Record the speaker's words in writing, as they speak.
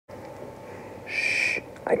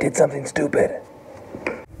I did something stupid.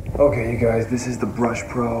 Okay, you guys, this is the Brush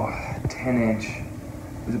Pro 10-inch.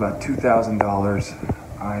 It was about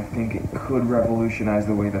 $2,000. I think it could revolutionize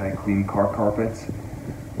the way that I clean car carpets.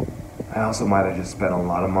 I also might have just spent a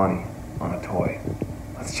lot of money on a toy.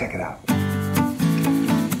 Let's check it out.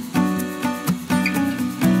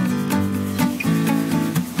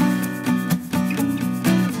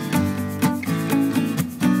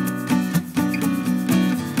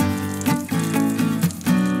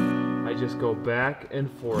 I just go back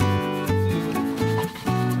and forth.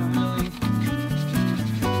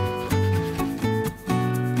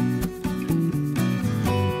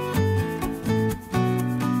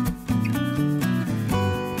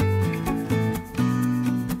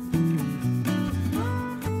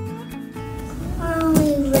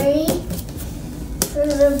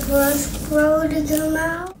 The Brush Pro to come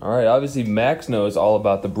out. All right, obviously Max knows all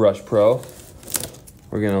about the Brush Pro.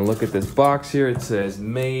 We're gonna look at this box here. It says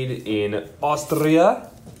made in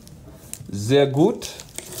Austria. Sehr gut.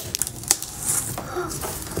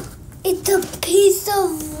 It's a piece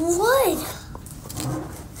of wood.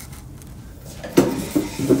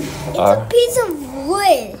 It's a piece of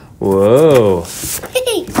wood. Whoa.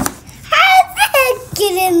 Hey, how did that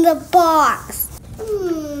get in the box?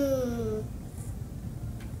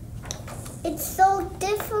 It's so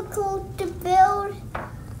difficult to build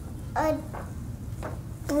a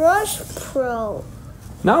Brush Pro.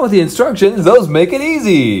 Not with the instructions, those make it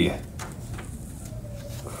easy.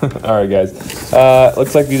 All right, guys.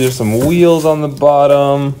 Looks like these are some wheels on the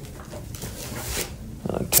bottom.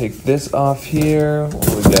 Take this off here. What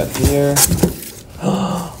do we got here?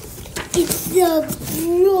 It's the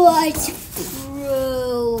Brush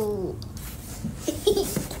Pro.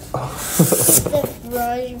 The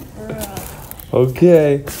Brush Pro.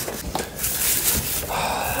 Okay.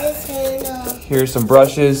 Here's some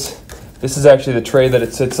brushes. This is actually the tray that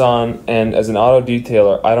it sits on, and as an auto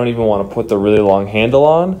detailer, I don't even want to put the really long handle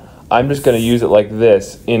on. I'm just going to use it like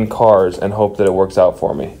this in cars and hope that it works out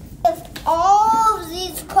for me. All of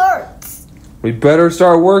these parts. We better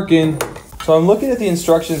start working. So I'm looking at the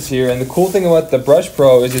instructions here, and the cool thing about the Brush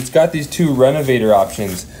Pro is it's got these two renovator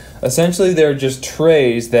options. Essentially, they're just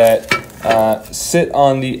trays that sit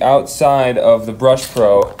on the outside of the Brush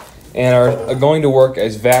Pro and are going to work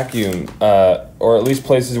as vacuum, or at least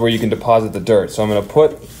places where you can deposit the dirt. So I'm gonna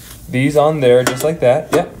put these on there just like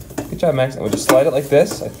that. Yep, good job, Max. And we'll just slide it like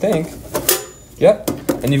this, I think. Yep,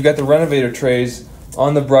 and you've got the renovator trays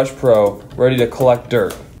on the Brush Pro ready to collect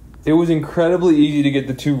dirt. It was incredibly easy to get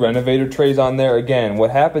the two renovator trays on there. Again,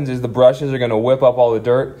 what happens is the brushes are gonna whip up all the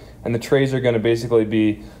dirt, and the trays are gonna basically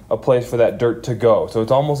be a place for that dirt to go. So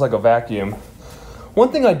it's almost like a vacuum.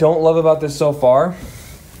 One thing I don't love about this so far,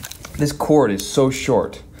 this cord is so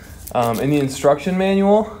short. In the instruction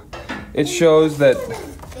manual, it shows that,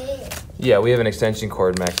 yeah, we have an extension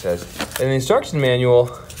cord, Max says. In the instruction manual,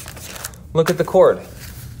 look at the cord.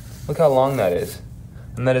 Look how long that is.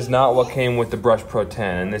 And that is not what came with the Brush Pro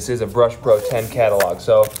 10, and this is a Brush Pro 10 catalog.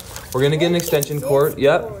 So we're gonna get an extension cord.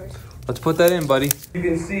 Yep, let's put that in, buddy. You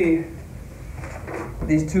can see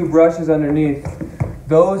these two brushes underneath,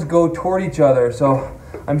 those go toward each other. So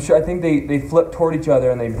I think they flip toward each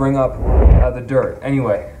other and they bring up the dirt.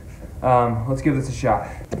 Anyway, let's give this a shot.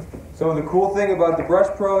 So the cool thing about the Brush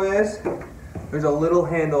Pro is there's a little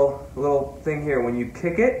handle, a little thing here. When you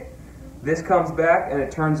kick it, this comes back and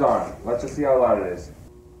it turns on. Let's just see how loud it is.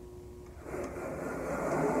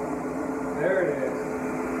 There it is.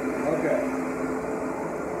 Okay.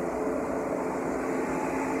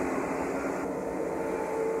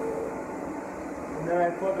 And then I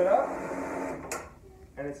flip it up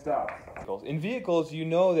and it stops. In vehicles, you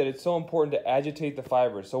know that it's so important to agitate the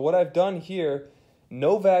fibers. So what I've done here,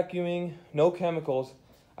 no vacuuming, no chemicals,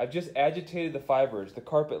 I've just agitated the fibers. The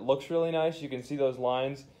carpet looks really nice. You can see those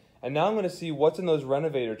lines. And now I'm going to see what's in those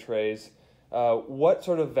renovator trays. What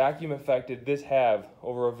sort of vacuum effect did this have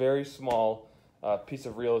over a very small piece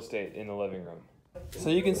of real estate in the living room? So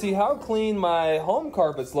you can see how clean my home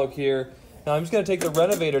carpets look here. Now I'm just going to take the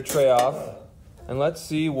renovator tray off and let's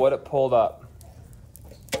see what it pulled up.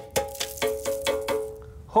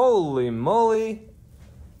 Holy moly!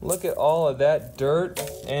 Look at all of that dirt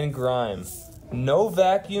and grime. No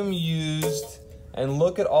vacuum used, and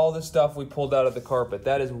look at all the stuff we pulled out of the carpet.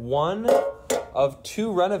 That is one of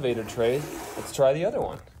two renovator trays. Let's try the other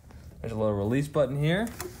one. There's a little release button here.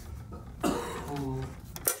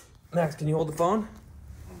 Max, can you hold the phone?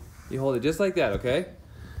 You hold it just like that, okay?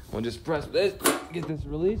 We'll just press this, get this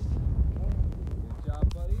released. Good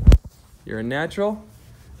job, buddy. You're a natural.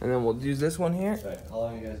 And then we'll use this one here. Right, how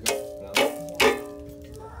long you guys got?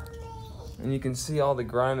 And you can see all the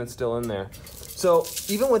grime that's still in there. So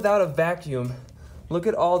even without a vacuum, look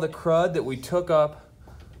at all the crud that we took up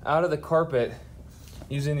out of the carpet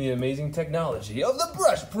using the amazing technology of the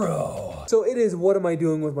Brush Pro. So it is What Am I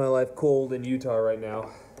Doing With My Life cold in Utah right now.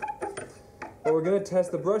 But we're gonna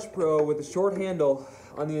test the Brush Pro with a short handle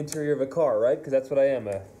on the interior of a car, right? Because that's what I am,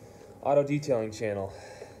 a auto detailing channel.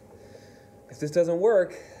 If this doesn't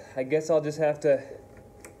work, I guess I'll just have to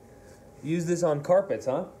use this on carpets,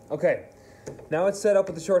 huh? Okay, now it's set up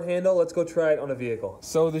with the short handle. Let's go try it on a vehicle.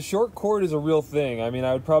 So the short cord is a real thing. I mean,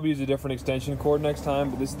 I would probably use a different extension cord next time,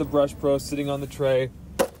 but this is the Brush Pro sitting on the tray.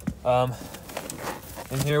 And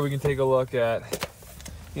here we can take a look at,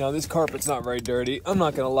 you know, this carpet's not very dirty. I'm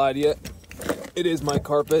not gonna lie to you. It is my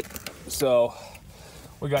carpet, so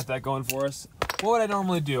we got that going for us. What would I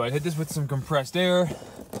normally do? I'd hit this with some compressed air.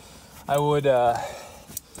 I would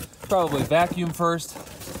probably vacuum first.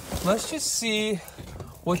 Let's just see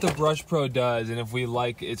what the Brush Pro does and if we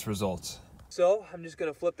like its results. So I'm just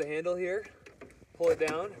gonna flip the handle here, pull it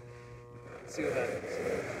down, and see what happens.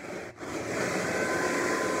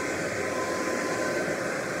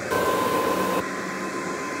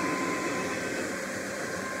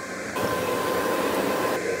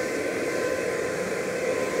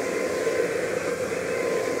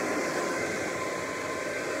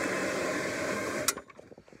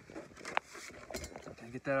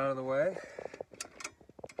 Get that out of the way.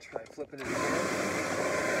 Try flipping it again. I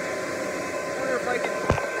wonder if I can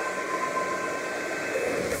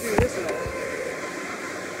do this at all.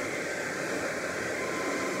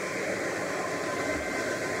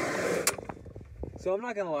 So I'm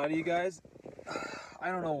not gonna lie to you guys. I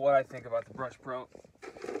don't know what I think about the Brush Pro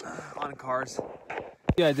on cars.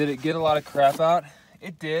 Yeah, did it get a lot of crap out?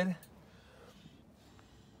 It did.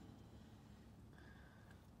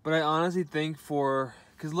 But I honestly think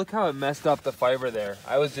because look how it messed up the fiber there.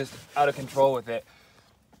 I was just out of control with it.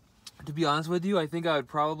 To be honest with you, I think I would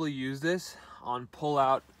probably use this on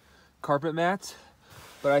pull-out carpet mats.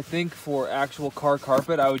 But I think for actual car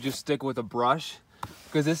carpet, I would just stick with a brush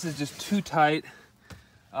because this is just too tight.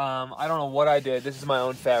 I don't know what I did. This is my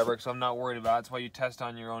own fabric, so I'm not worried about it. That's why you test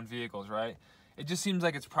on your own vehicles, right? It just seems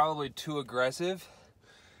like it's probably too aggressive.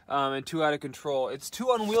 And too out of control. It's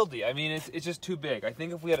too unwieldy. I mean, it's just too big. I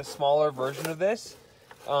think if we had a smaller version of this,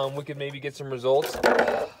 we could maybe get some results.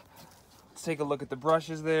 Let's take a look at the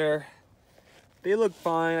brushes there. They look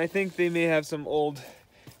fine. I think they may have some old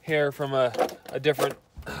hair from a different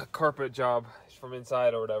carpet job from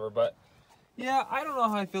inside or whatever. But yeah, I don't know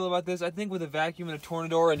how I feel about this. I think with a vacuum and a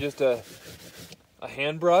tornador and just a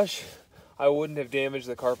hand brush, I wouldn't have damaged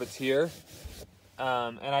the carpets here.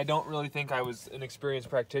 And I don't really think I was an experienced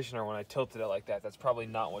practitioner when I tilted it like that. That's probably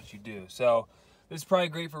not what you do. So this is probably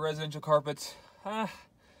great for residential carpets. Not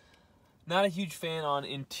a huge fan on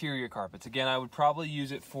interior carpets. Again, I would probably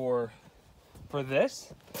use it for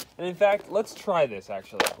this. And in fact, let's try this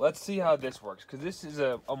actually. Let's see how this works, because this is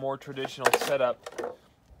a more traditional setup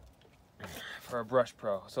for a Brush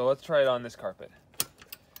Pro. So let's try it on this carpet.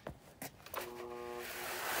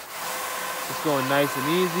 It's going nice and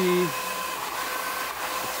easy.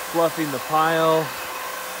 Fluffing the pile.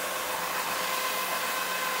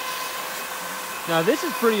 Now this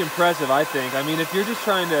is pretty impressive, I think. I mean, if you're just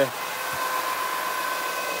trying to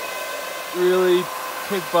really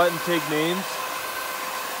kick butt and take names,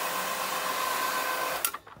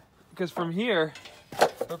 because from here,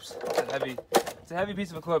 oops, it's a heavy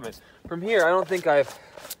piece of equipment. From here, I don't think I've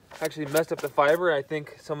actually messed up the fiber. I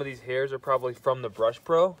think some of these hairs are probably from the Brush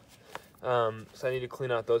Pro, so I need to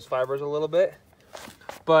clean out those fibers a little bit.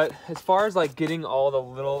 But as far as like getting all the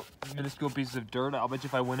little minuscule pieces of dirt, I'll bet you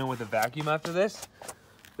if I went in with a vacuum after this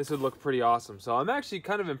would look pretty awesome. So I'm actually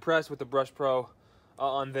kind of impressed with the Brush Pro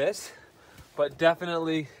on this, but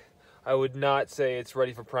definitely I would not say it's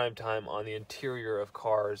ready for prime time on the interior of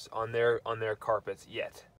cars on their carpets yet.